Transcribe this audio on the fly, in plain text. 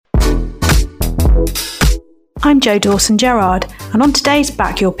I'm Jo Dawson-Gerard, and on today's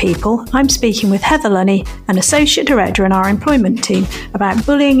Back Your People, I'm speaking with Heather Lunny, an Associate Director in our employment team, about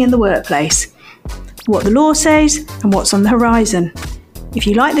bullying in the workplace, what the law says and what's on the horizon. If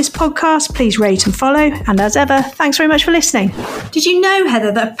you like this podcast, please rate and follow, and as ever, thanks very much for listening. Did you know,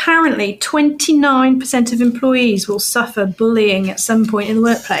 Heather, that apparently 29% of employees will suffer bullying at some point in the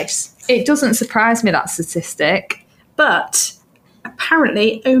workplace? It doesn't surprise me, that statistic. But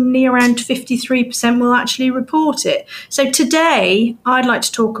apparently only around 53% will actually report it. So today I'd like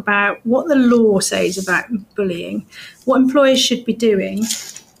to talk about what the law says about bullying, what employers should be doing,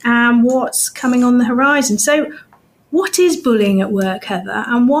 and what's coming on the horizon. So what is bullying at work, Heather,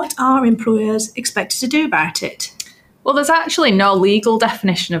 and what are employers expected to do about it? Well, there's actually no legal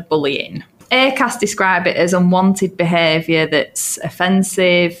definition of bullying. ACAS describe it as unwanted behaviour that's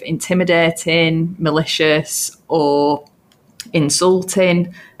offensive, intimidating, malicious, or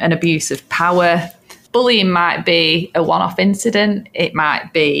insulting, an abuse of power. Bullying might be a one-off incident. It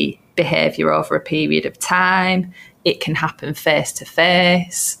might be behaviour over a period of time. It can happen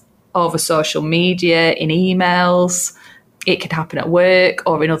face-to-face, over social media, in emails. It could happen at work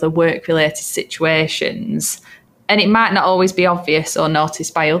or in other work-related situations. And it might not always be obvious or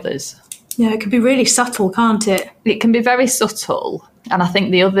noticed by others. Yeah, it can be really subtle, can't it? It can be very subtle. And I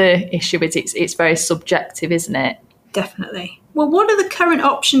think the other issue is it's very subjective, isn't it? Definitely. Well, what are the current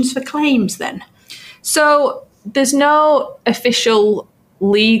options for claims then? So there's no official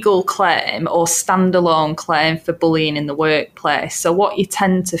legal claim or standalone claim for bullying in the workplace. So what you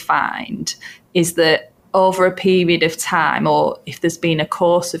tend to find is that over a period of time, or if there's been a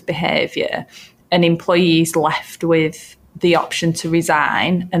course of behaviour, an employee is left with the option to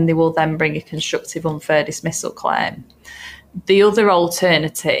resign, and they will then bring a constructive unfair dismissal claim. The other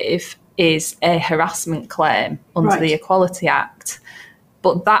alternative is a harassment claim under the Equality Act,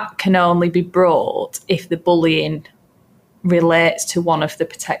 but that can only be brought if the bullying relates to one of the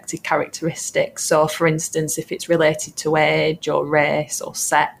protected characteristics. So, for instance, if it's related to age or race or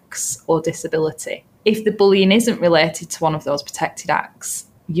sex or disability. If the bullying isn't related to one of those protected acts,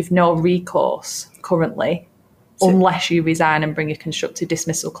 you've no recourse currently unless you resign and bring a constructive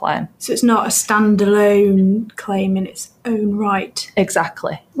dismissal claim. So it's not a standalone claim in its own right.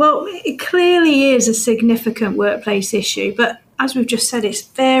 Exactly. Well, it clearly is a significant workplace issue, but as we've just said, it's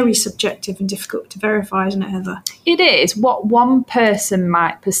very subjective and difficult to verify, isn't it, Heather? It is. What one person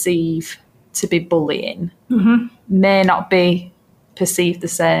might perceive to be bullying may not be perceived the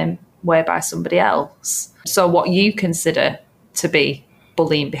same way by somebody else. So what you consider to be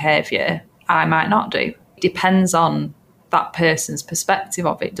bullying behaviour, I might not do. Depends on that person's perspective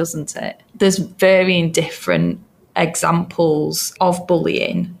of it, doesn't it? There's varying different examples of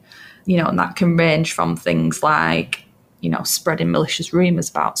bullying, and that can range from things like, spreading malicious rumours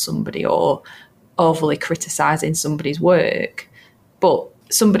about somebody or overly criticising somebody's work. But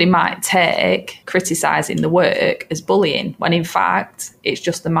somebody might take criticising the work as bullying, when in fact it's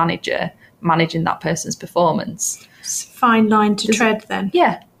just the manager managing that person's performance. It's a fine line to tread then.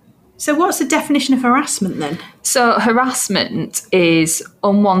 Yeah. So what's the definition of harassment then? So harassment is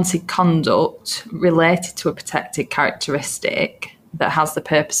unwanted conduct related to a protected characteristic that has the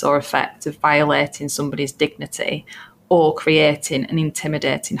purpose or effect of violating somebody's dignity or creating an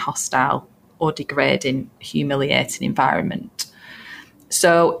intimidating, hostile or degrading, humiliating environment.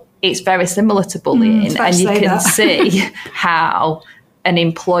 So it's very similar to bullying, and you can see how an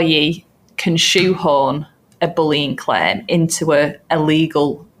employee can shoehorn a bullying claim into a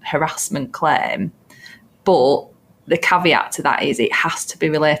legal harassment claim, but the caveat to that is it has to be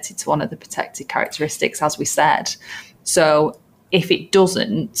related to one of the protected characteristics, as we said. So if it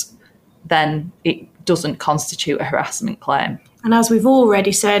doesn't, then it doesn't constitute a harassment claim. And as we've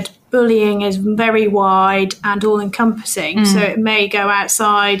already said, bullying is very wide and all-encompassing, so it may go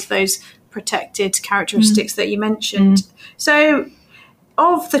outside those protected characteristics that you mentioned. So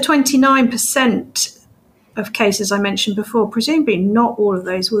of the 29% of cases I mentioned before, presumably not all of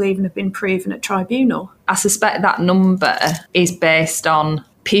those will even have been proven at tribunal. I suspect that number is based on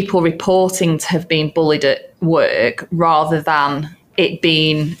people reporting to have been bullied at work rather than it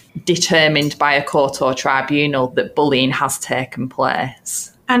being determined by a court or tribunal that bullying has taken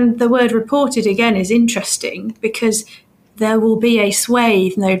place. And the word reported, again, is interesting because there will be a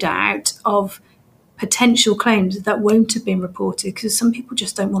swathe, no doubt, of potential claims that won't have been reported because some people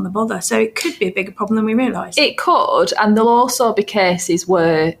just don't want the bother. So it could be a bigger problem than we realise. It could, and there'll also be cases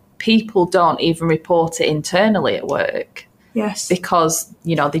where people don't even report it internally at work. Yes. Because,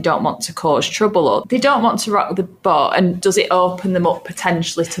 they don't want to cause trouble or they don't want to rock the boat. And does it open them up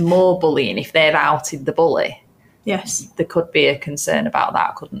potentially to more bullying if they've outed the bully? Yes. There could be a concern about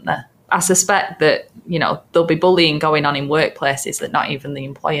that, couldn't there? I suspect that, there'll be bullying going on in workplaces that not even the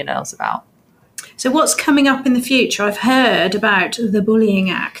employer knows about. So what's coming up in the future? I've heard about the Bullying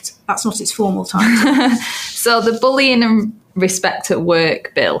Act. That's not its formal title. So the Bullying and Respect at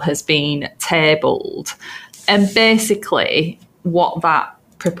Work bill has been tabled. And basically what that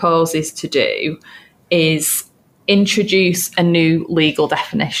proposes to do is introduce a new legal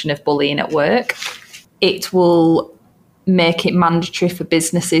definition of bullying at work. It will make it mandatory for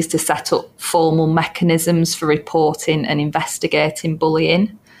businesses to set up formal mechanisms for reporting and investigating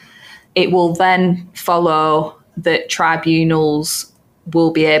bullying. It will then follow that tribunals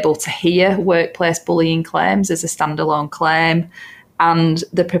will be able to hear workplace bullying claims as a standalone claim, and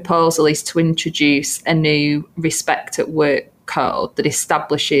the proposal is to introduce a new Respect at Work code that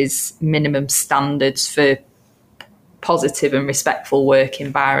establishes minimum standards for positive and respectful work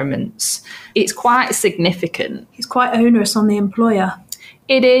environments. It's quite significant. It's quite onerous on the employer.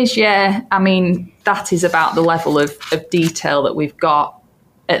 It is, yeah. I mean, that is about the level of detail that we've got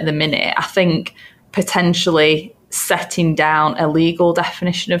at the minute. I think potentially setting down a legal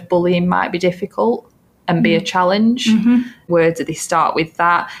definition of bullying might be difficult and be a challenge. Where do they start with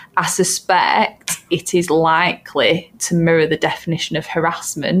that? I suspect it is likely to mirror the definition of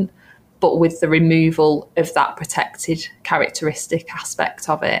harassment, but with the removal of that protected characteristic aspect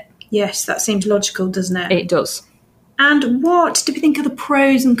of it. Yes, that seems logical, doesn't it? It does. And what do we think are the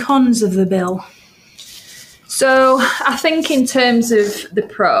pros and cons of the bill? So I think in terms of the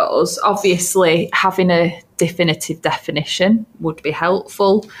pros, obviously having a definitive definition would be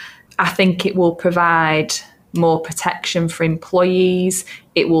helpful. I think it will provide more protection for employees.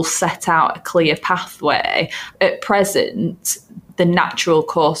 It will set out a clear pathway. At present, the natural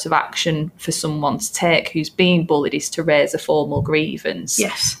course of action for someone to take who's being bullied is to raise a formal grievance.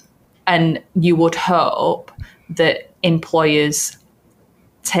 Yes. And you would hope that employers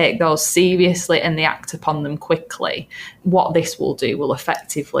take those seriously and they act upon them quickly. What this will do will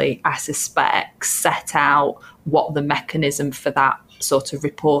effectively, I suspect, set out what the mechanism for that sort of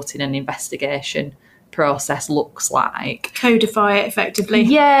reporting and investigation process looks like. Codify it effectively.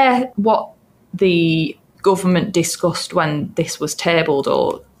 Yeah, what the government discussed when this was tabled,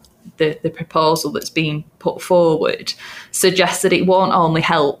 or the proposal that's been put forward, suggests that it won't only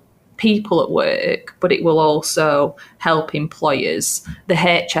help people at work, but it will also help employers. The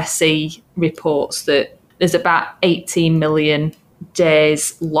HSE reports that there's about 18 million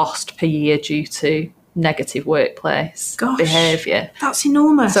days lost per year due to negative workplace behaviour. That's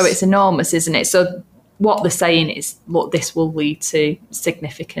enormous. So it's enormous, isn't it? So what they're saying is, look, this will lead to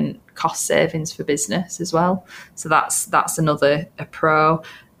significant cost savings for business as well. So that's another pro.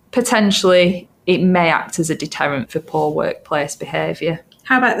 Potentially, it may act as a deterrent for poor workplace behaviour.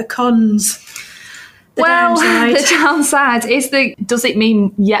 How about the cons? The downside is does it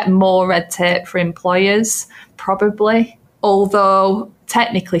mean yet more red tape for employers? Probably. Although,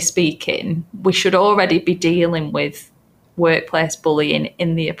 technically speaking, we should already be dealing with workplace bullying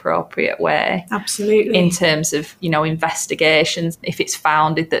in the appropriate way. Absolutely. In terms of, investigations. If it's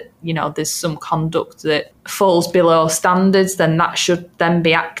founded that, there's some conduct that falls below standards, then that should then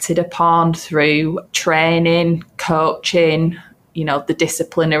be acted upon through training, coaching, the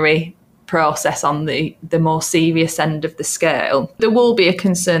disciplinary process on the more serious end of the scale. There will be a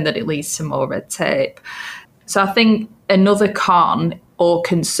concern that it leads to more red tape. So I think another con or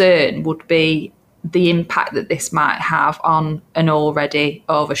concern would be the impact that this might have on an already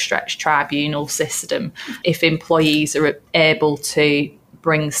overstretched tribunal system. If employees are able to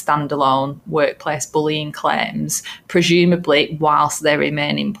bring standalone workplace bullying claims, presumably whilst they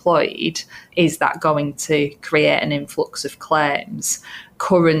remain employed, is that going to create an influx of claims?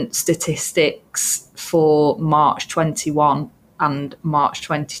 Current statistics for March 21 and March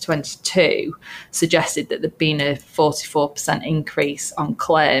 2022 suggested that there'd been a 44% increase on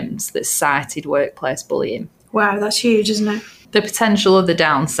claims that cited workplace bullying. Wow, that's huge, isn't it? The potential of the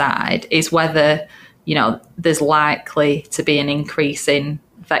downside is whether, there's likely to be an increase in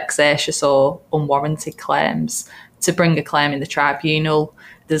vexatious or unwarranted claims. To bring a claim in the tribunal,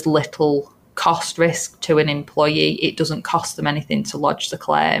 there's little cost risk to an employee. It doesn't cost them anything to lodge the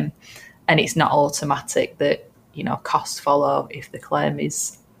claim, and it's not automatic that costs follow if the claim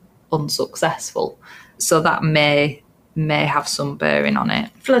is unsuccessful. So that may have some bearing on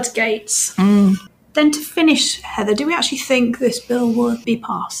it. Floodgates. Then to finish, Heather, do we actually think this bill will be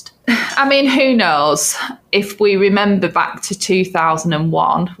passed? I mean, who knows? If we remember back to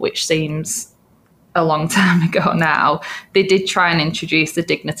 2001, which seems a long time ago now, they did try and introduce the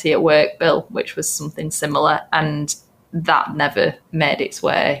Dignity at Work bill, which was something similar, and that never made its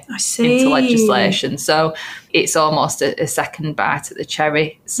way into legislation. So it's almost a second bite at the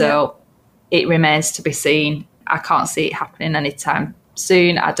cherry. So it remains to be seen. I can't see it happening anytime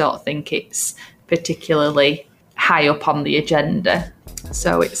soon. I don't think it's particularly high up on the agenda.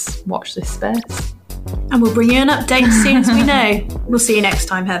 So it's watch this space. And we'll bring you an update as soon as we know. We'll see you next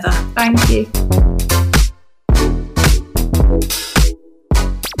time, Heather. Thank you.